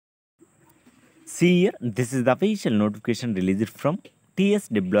See here, this is the official notification released from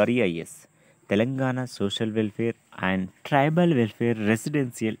TSWREIS, Telangana Social Welfare and Tribal Welfare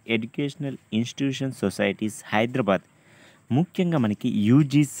Residential Educational Institution Societies Hyderabad. ముఖ్యంగా మనకి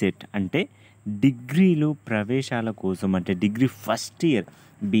UG set అంటే డిగ్రీలు ప్రవేశాల కోసం అంటే degree first year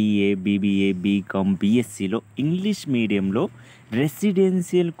BA BBA BCom బీఎస్సీలో English మీడియంలో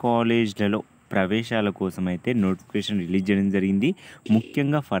residential కాలేజ్లలో ప్రవేశాల కోసం అయితే notification release చేయడం జరిగింది.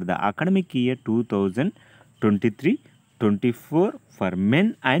 ముఖ్యంగా for the academic year 2023-24 for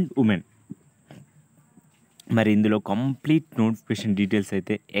men and women. మరి ఇందులో కంప్లీట్ నోటిఫికేషన్ డీటెయిల్స్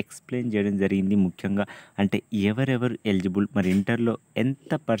అయితే ఎక్స్ప్లెయిన్ చేయడం జరిగింది. ముఖ్యంగా అంటే ఎవరెవరు ఎలిజిబుల్, మరి ఇంటర్లో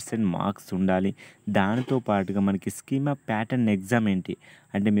ఎంత పర్సెంట్ మార్క్స్ ఉండాలి, దానితో పాటుగా మనకి స్కీమా ప్యాటర్న్ ఎగ్జామ్ ఏంటి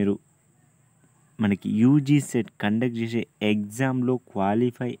అంటే మీరు మనకి యూజీ సెట్ కండక్ట్ చేసే ఎగ్జామ్లో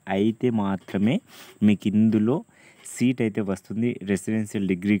క్వాలిఫై అయితే మాత్రమే మీకు ఇందులో సీట్ అయితే వస్తుంది రెసిడెన్షియల్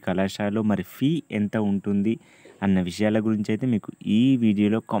డిగ్రీ కళాశాలలో. మరి ఫీ ఎంత ఉంటుంది అన్న విషయాల గురించి అయితే మీకు ఈ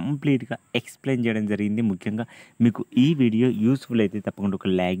వీడియోలో కంప్లీట్గా ఎక్స్ప్లెయిన్ చేయడం జరిగింది. ముఖ్యంగా మీకు ఈ వీడియో యూస్ఫుల్ అయితే తప్పకుండా ఒక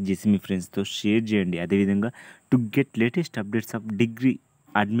లైక్ చేసి మీ ఫ్రెండ్స్తో షేర్ చేయండి. అదేవిధంగా to get latest updates of degree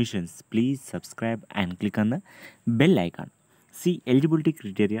admissions, please subscribe and click on the bell icon. See eligibility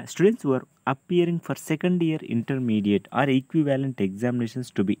criteria. Students who are appearing for second year intermediate or equivalent examinations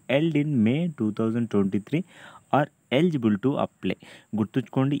to be held in May 2023 are eligible to apply.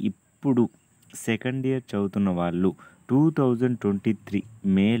 గుర్తుంచుకోండి, ఇప్పుడు second year చదువుతున్న వాళ్ళు 2023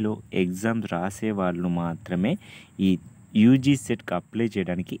 మేలో exams రాసే వాళ్ళు మాత్రమే ఈ UG సెట్కి అప్లై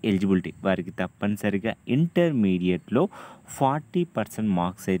చేయడానికి ఎలిజిబిలిటీ. వారికి తప్పనిసరిగా ఇంటర్మీడియట్లో 40%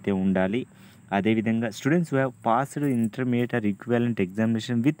 మార్క్స్ అయితే ఉండాలి. అదేవిధంగా students who have passed intermediate or equivalent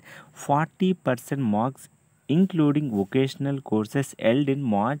examination with 40% marks including vocational courses held in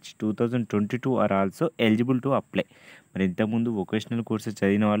March 2022 are also eligible to apply. మరి ఇంతకుముందు వొకేషనల్ కోర్సెస్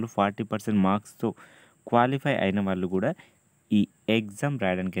చదివిన వాళ్ళు 40% మార్క్స్తో క్వాలిఫై అయిన వాళ్ళు కూడా ఈ ఎగ్జామ్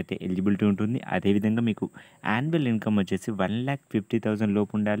రాయడానికి అయితే ఎలిజిబిలిటీ ఉంటుంది. అదేవిధంగా మీకు యాన్యువల్ ఇన్కమ్ వచ్చేసి 1,50,000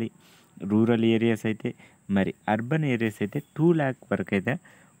 లోపు ఉండాలి. రూరల్ ఏరియాస్ అయితే, మరి అర్బన్ ఏరియాస్ అయితే 2 lakh వరకు అయితే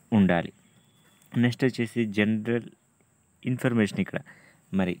ఉండాలి. నెక్స్ట్ వచ్చేసి జనరల్ ఇన్ఫర్మేషన్ ఇక్కడ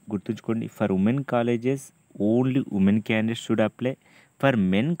మరి గుర్తుంచుకోండి, for women colleges only women candidates should apply. For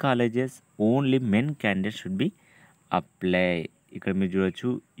men colleges only men candidates should be apply. ఇక్కడ మీరు చూడవచ్చు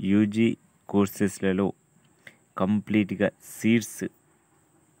యూజీ కోర్సెస్లలో కంప్లీట్గా సీట్స్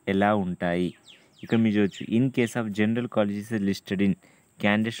ఎలా ఉంటాయి. ఇక్కడ మీరు చూడవచ్చు, in case of general colleges listed in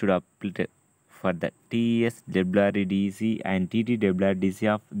candidate should apply for the TSWRDC and TTWRDC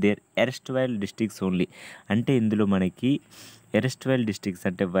of their ఎరెస్ట్వైల్ districts only. అంటే ఇందులో మనకి ఎరెస్ట్వైల్ డిస్ట్రిక్ట్స్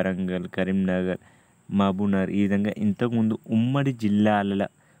అంటే వరంగల్, కరీంనగర్, మహబూబ్నగర్, ఈ విధంగా ఇంతకుముందు ఉమ్మడి జిల్లాల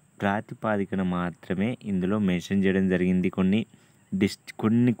ప్రాతిపాదికన మాత్రమే ఇందులో మెన్షన్ చేయడం జరిగింది.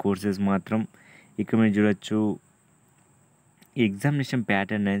 కొన్ని కోర్సెస్ మాత్రం ఇక్కడ మీరు చూడవచ్చు ఎగ్జామినేషన్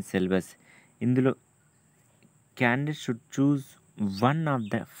ప్యాటర్న్ అండ్ సిలబస్. ఇందులో candidate should choose one of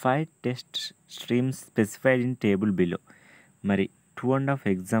the 5 test streams specified in table below. మరి 2.5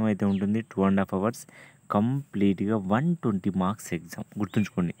 ఎగ్జామ్ అయితే ఉంటుంది, 2.5 hours కంప్లీట్గా 120 మార్క్స్ ఎగ్జామ్.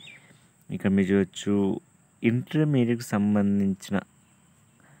 గుర్తుంచుకోండి, ఇక్కడ మీరు చూడవచ్చు ఇంటర్మీడియట్కి సంబంధించిన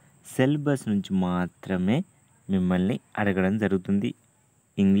సిలబస్ నుంచి మాత్రమే మిమ్మల్ని అడగడం జరుగుతుంది.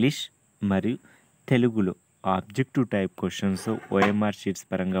 ఇంగ్లీష్ మరియు తెలుగులో objective type questions OMR sheets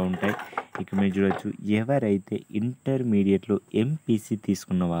పరంగా ఉంటాయి. ఇక మీరు చూడవచ్చు, ఎవరైతే ఇంటర్మీడియట్లో ఎంపీసీ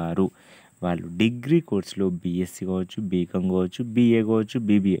తీసుకున్నవారు వాళ్ళు డిగ్రీ కోర్సులో బీఎస్సీ కావచ్చు, బీకామ్ కావచ్చు, బీఏ కావచ్చు,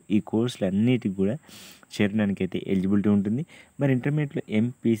 బీబీఏ ఈ కోర్సులు అన్నిటికి కూడా చేరడానికి అయితే ఎలిజిబిలిటీ ఉంటుంది. మరి ఇంటర్మీడియట్లో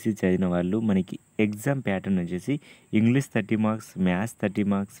ఎంపీసీ చదివిన వాళ్ళు మనకి ఎగ్జామ్ ప్యాటర్న్ వచ్చేసి English 30 marks, maths 30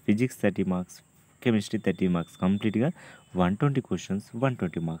 marks, physics 30 marks, chemistry 30 marks, కంప్లీట్గా 120 క్వశ్చన్స్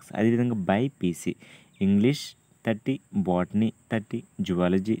 120 మార్క్స్. అదేవిధంగా BiPC English 30, botany 30,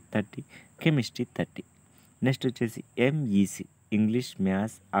 zoology 30, chemistry 30. Next వచ్చేసి MEC English,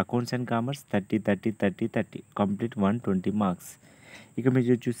 maths, accounts and commerce 30, 30, 30, 30 complete 120 marks. ఇక మీరు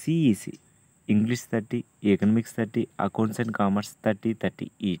చూడొచ్చు CEC English 30, economics 30, accounts and commerce 30, 30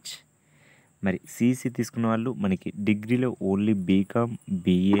 each. మరి CEC తీసుకున్న వాళ్ళు మనకి డిగ్రీలో ఓన్లీ బీకామ్,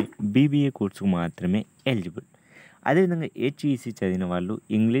 బీఏ, బీబీఏ కోర్సుకు మాత్రమే ఎలిజిబుల్. అదేవిధంగా హెచ్ఈసీ చదివిన వాళ్ళు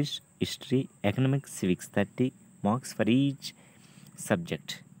English, history, economics, civics 30 marks for each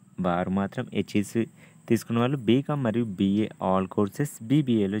subject. వారు మాత్రం హెచ్ఈసీ తీసుకున్న వాళ్ళు బీకామ్ మరియు బీఏ ఆల్ కోర్సెస్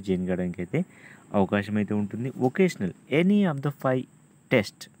బీబీఏలో జాయిన్ కావడానికి అయితే అవకాశం అయితే ఉంటుంది. Vocational any of the 5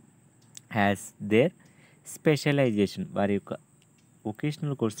 test has their specialisation. వారి యొక్క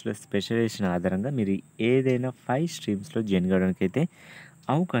వొకేషనల్ కోర్సులో స్పెషలైజేషన్ ఆధారంగా మీరు ఏదైనా 5 స్ట్రీమ్స్లో జాయిన్ కావడానికి అయితే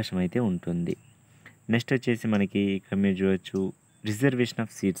అవకాశం అయితే ఉంటుంది. నెక్స్ట్ వచ్చేసి మనకి ఇక్కడ మీరు చూడవచ్చు రిజర్వేషన్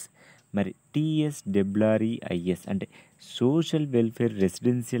ఆఫ్ సీట్స్. మరి TSREIS అంటే social welfare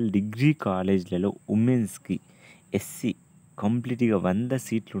residential degree కాలేజ్లలో ఉమెన్స్కి SC కంప్లీట్గా 100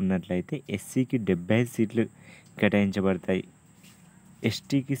 సీట్లు ఉన్నట్లయితే ఎస్సీకి 75 సీట్లు కేటాయించబడతాయి.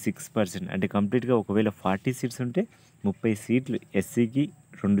 ఎస్టీకి 6% అంటే కంప్లీట్గా ఒకవేళ 40 సీట్స్ ఉంటే 30 సీట్లు ఎస్సీకి,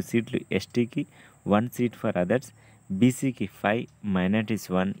 2 సీట్లు ఎస్టీకి, 1 సీట్ ఫర్ అదర్స్, బీసీకి 5, మైనారిటీస్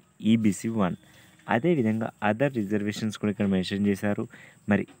 1, ఈబీసీ 1. అదేవిధంగా అదర్ రిజర్వేషన్స్ కూడా ఇక్కడ మెన్షన్ చేశారు.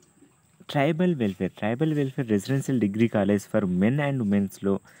 మరి tribal welfare residential degree college for men and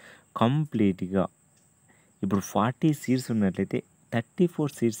ఉమెన్స్లో కంప్లీట్గా ఇప్పుడు 40 సీట్స్ ఉన్నట్లయితే 34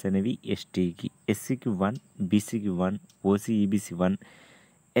 సీట్స్ అనేవి ఎస్టీకి, ఎస్సీకి 1, బీసీకి 1, ఓసీ ఈబీసీ 1,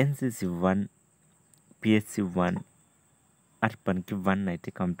 ఎన్సీసీ 1, పిఎస్సీ 1, అర్బన్కి 1 అయితే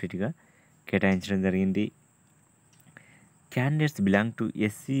కంప్లీట్గా కేటాయించడం జరిగింది. Candidates belong to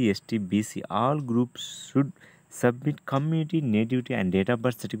SC, ST, BC all groups should submit community nativity and date of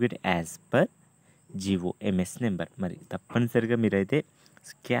birth certificate as per GOMS number. మరి తప్పనిసరిగా మీరైతే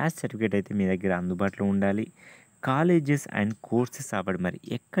క్యాస్ట్ సర్టిఫికేట్ అయితే మీ దగ్గర అందుబాటులో ఉండాలి. Colleges and courses అవ్వడు. మరి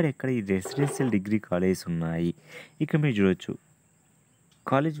ఎక్కడెక్కడ ఈ రెసిడెన్షియల్ డిగ్రీ కాలేజెస్ ఉన్నాయి ఇక్కడ మీరు చూడొచ్చు.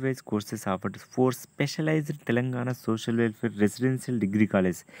 College wise courses offered 4 specialised Telangana social welfare residential degree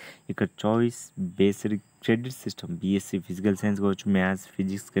college. ఇక్కడ choice based credit system BSc physical science కావచ్చు, maths,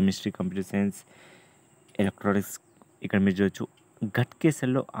 physics, chemistry, computer science, electronics. ఇక్కడ మీరు చూడొచ్చు.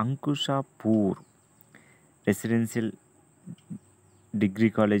 ఘట్కేసర్లో అంకుషాపూర్ రెసిడెన్షియల్ డిగ్రీ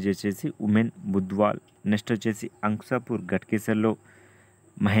కాలేజ్ వచ్చేసి ఉమెన్ బుద్వాల్. నెక్స్ట్ వచ్చేసి అంకుషాపూర్ ఘట్కేసర్లో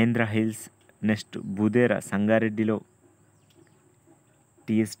మహేంద్ర హిల్స్. నెక్స్ట్ బుదేరా సంగారెడ్డిలో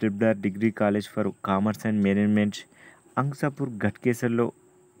TSRR degree college for commerce and management. Ankushapur ఘట్కేసర్లో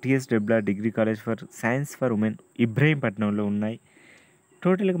TSRR degree college for science for women ఇబ్రహీంపట్నంలో ఉన్నాయి.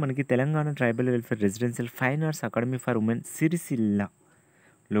 టోటల్గా మనకి Telangana tribal welfare residential fine arts academy for women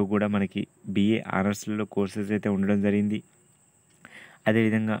సిరిసిల్లలో కూడా మనకి BA ఆనర్స్లలో కోర్సెస్ అయితే ఉండడం జరిగింది.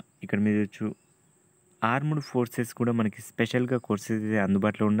 అదేవిధంగా ఇక్కడ మీరు చూడొచ్చు ఆర్మ్డ్ ఫోర్సెస్ కూడా మనకి స్పెషల్గా కోర్సెస్ అయితే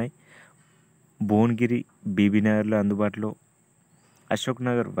అందుబాటులో ఉన్నాయి. భువనగిరి బీబీనగర్లో అందుబాటులో, అశోక్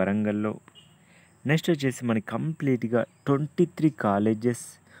నగర్ వరంగల్లో. నెక్స్ట్ వచ్చేసి మనకి కంప్లీట్గా 23 colleges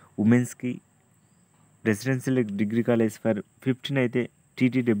ఉమెన్స్కి residential degree college for 15 అయితే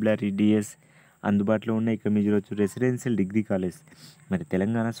TTRREDS అందుబాటులో ఉన్నాయి. ఇక్కడ మీరు చూడొచ్చు రెసిడెన్షియల్ డిగ్రీ కాలేజ్. మరి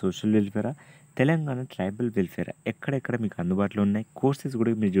తెలంగాణ సోషల్ వెల్ఫేరా, తెలంగాణ ట్రైబల్ వెల్ఫేరా ఎక్కడెక్కడ మీకు అందుబాటులో ఉన్నాయి కోర్సెస్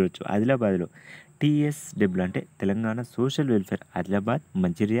కూడా మీరు చూడొచ్చు. ఆదిలాబాద్లో TSW అంటే Telangana social welfare Adilabad,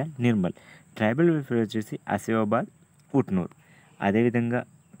 Mancherial, Nirmal. Tribal welfare వచ్చేసి ఆసిఫాబాద్, ఉట్నూర్. అదేవిధంగా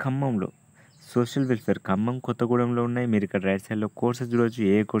ఖమ్మంలో సోషల్ వెల్ఫేర్ ఖమ్మం, కొత్తగూడెంలో ఉన్నాయి. మీరు ఇక్కడ రైట్ సైడ్లో కోర్సెస్ చూడవచ్చు,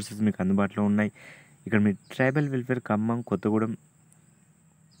 ఏ కోర్సెస్ మీకు అందుబాటులో ఉన్నాయి. ఇక్కడ మీరు tribal welfare Khammam, Kothagudem,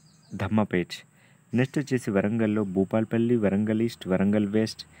 ధమ్మపేట్. Next వచ్చేసి వరంగల్లో Bhupalpally, Warangal east, Warangal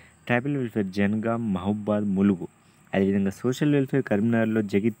west. Tribal welfare Jangaon, Mahabubabad, Mulugu. అదేవిధంగా సోషల్ వెల్ఫేర్ కరీంనగర్లో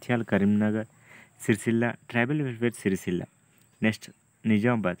Jagtial, Karimnagar, Sircilla. Tribal welfare Sircilla. Next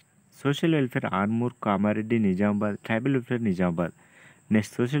Nizamabad social welfare Armoor, Kamareddy, Nizamabad. Tribal welfare Nizamabad.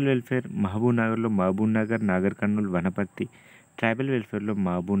 Next social welfare Mahabub నగర్లో Mahabub Nagar, Nagar Kurnool, Wanaparthy. Tribal వెల్ఫేర్లో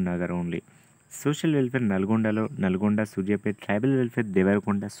Mahabub Nagar only. Social welfare నల్గొండలో నల్గొండ, సూర్యాపేట్. Tribal welfare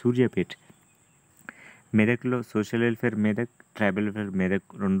Devarakonda, Suryapet. మెదక్లో social welfare Medak, tribal welfare Medak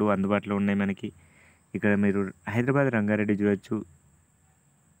 2 అందుబాటులో ఉన్నాయి మనకి. ఇక్కడ మీరు హైదరాబాద్ రంగారెడ్డి చూడొచ్చు,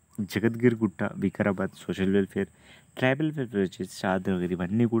 Jagadgirigutta, Vikarabad social welfare. Tribal welfare వచ్చేసి షాద్నగర్.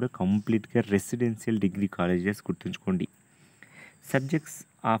 ఇవన్నీ కూడా కంప్లీట్గా రెసిడెన్షియల్ డిగ్రీ కాలేజెస్ గుర్తుంచుకోండి. Subjects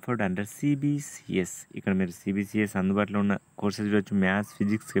offered under CBCS. ఇక్కడ మీరు CBCS అందుబాటులో ఉన్న కోర్సెస్ చూడొచ్చు. Maths,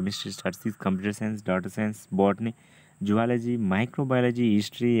 physics, chemistry, statistics, computer science, data science, botany, zoology, microbiology,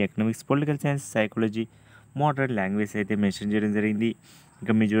 history, economics, political science, psychology, modern language అయితే మెన్షన్ చేయడం జరిగింది.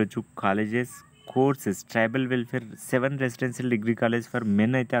 ఇంకా మీరు చూడొచ్చు colleges courses. Tribal welfare 7 residential degree college for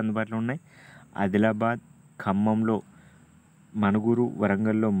men అయితే అందుబాటులో ఉన్నాయి. ఆదిలాబాద్, ఖమ్మంలో మనుగురు,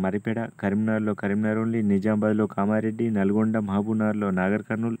 వరంగల్లో మరిపేడ, కరీంనగర్లో కరీంనగర్ ఓన్లీ, నిజామాబాద్లో కామారెడ్డి, నల్గొండ, మహబూబ్నగర్లో నాగర్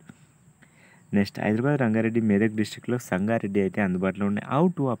కర్నూల్. నెక్స్ట్ హైదరాబాద్ రంగారెడ్డి, మెదక్ డిస్టిక్లో సంగారెడ్డి అయితే అందుబాటులో ఉన్నాయి. హౌ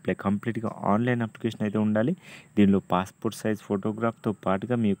టు అప్లై కంప్లీట్గా ఆన్లైన్ అప్లికేషన్ అయితే ఉండాలి. దీనిలో పాస్పోర్ట్ సైజ్ ఫోటోగ్రాఫ్తో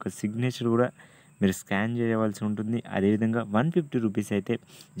పాటుగా మీ యొక్క సిగ్నేచర్ కూడా మీరు స్కాన్ చేయవలసి ఉంటుంది. అదేవిధంగా 150 రూపీస్ అయితే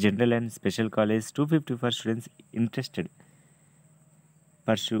general and special college, 250 for students interested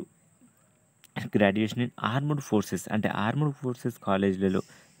pursue graduation in armed forces. అంటే ఆర్మ్డ్ ఫోర్సెస్ కాలేజీలలో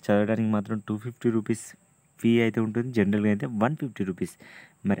చదవడానికి మాత్రం 250 రూపీస్ ఫీ అయితే ఉంటుంది. జనరల్గా అయితే 150 రూపీస్.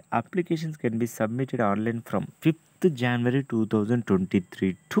 మరి applications can be submitted online from 5th January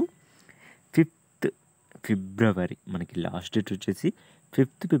 2023 to 5th February. మనకి లాస్ట్ డేట్ వచ్చేసి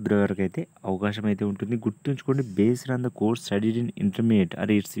 5th ఫిబ్రవరి వరకు అయితే అవకాశం అయితే ఉంటుంది. గుర్తుంచుకోండి, based on the course studied in intermediate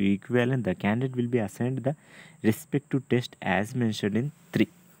or it's equivalent the candidate will be assigned the respective test as mentioned in 3.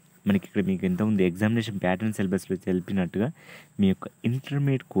 మనకి ఇక్కడ మీకు ఎంతమంది ఎగ్జామినేషన్ ప్యాటర్న్ సిలబస్లో తెలిపినట్టుగా మీ యొక్క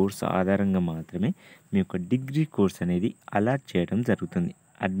ఇంటర్మీడియట్ కోర్సు ఆధారంగా మాత్రమే మీ యొక్క డిగ్రీ కోర్స్ అనేది అలాట్ చేయడం జరుగుతుంది.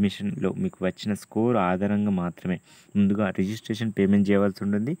 అడ్మిషన్లో మీకు వచ్చిన స్కోర్ ఆధారంగా మాత్రమే ముందుగా రిజిస్ట్రేషన్ పేమెంట్ చేయవలసి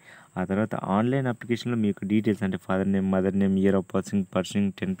ఉంటుంది. ఆ తర్వాత ఆన్లైన్ అప్లికేషన్లో మీ యొక్క డీటెయిల్స్ అంటే father name, mother name, year of పర్సింగ్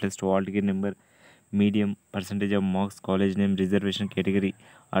 10+2 hall ticket number, medium, percentage of marks, college name, reservation category,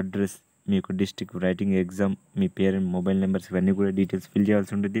 address, మీ యొక్క డిస్ట్రిక్ట్, రైటింగ్ ఎగ్జామ్, మీ పేరెంట్ మొబైల్ నెంబర్స్, ఇవన్నీ కూడా డీటెయిల్స్ ఫిల్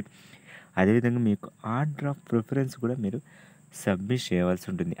చేయాల్సి ఉంటుంది. అదేవిధంగా మీ యొక్క ఆర్డర్ ఆఫ్ ప్రిఫరెన్స్ కూడా మీరు సబ్మిట్ చేయవలసి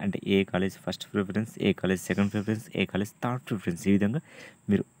ఉంటుంది. అంటే ఏ కాలేజ్ ఫస్ట్ ప్రిఫరెన్స్, ఏ కాలేజ్ సెకండ్ ప్రిఫరెన్స్, ఏ కాలేజ్ థర్డ్ ప్రిఫరెన్స్, ఈ విధంగా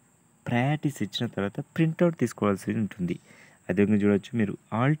మీరు ప్రయారిటీస్ ఇచ్చిన తర్వాత ప్రింట్అవుట్ తీసుకోవాల్సి ఉంటుంది. అదేవిధంగా చూడవచ్చు, మీరు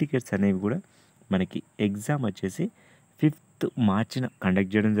ఆల్ టికెట్స్ అనేవి కూడా మనకి ఎగ్జామ్ వచ్చేసి 5th మార్చిన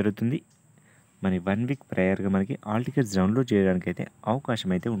కండక్ట్ చేయడం జరుగుతుంది. మరి 1 వీక్ ప్రయర్గా మనకి ఆల్ టికెట్స్ డౌన్లోడ్ చేయడానికి అయితే అవకాశం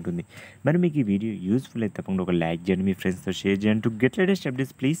అయితే ఉంటుంది. మరి మీకు ఈ వీడియో యూస్ఫుల్ అయితే తప్పకుండా ఒక లైక్ చేయండి, మీ ఫ్రెండ్స్తో షేర్ చేయండి. To get latest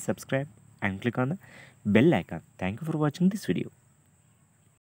updates please subscribe and click on the bell icon. Thank you for watching this video.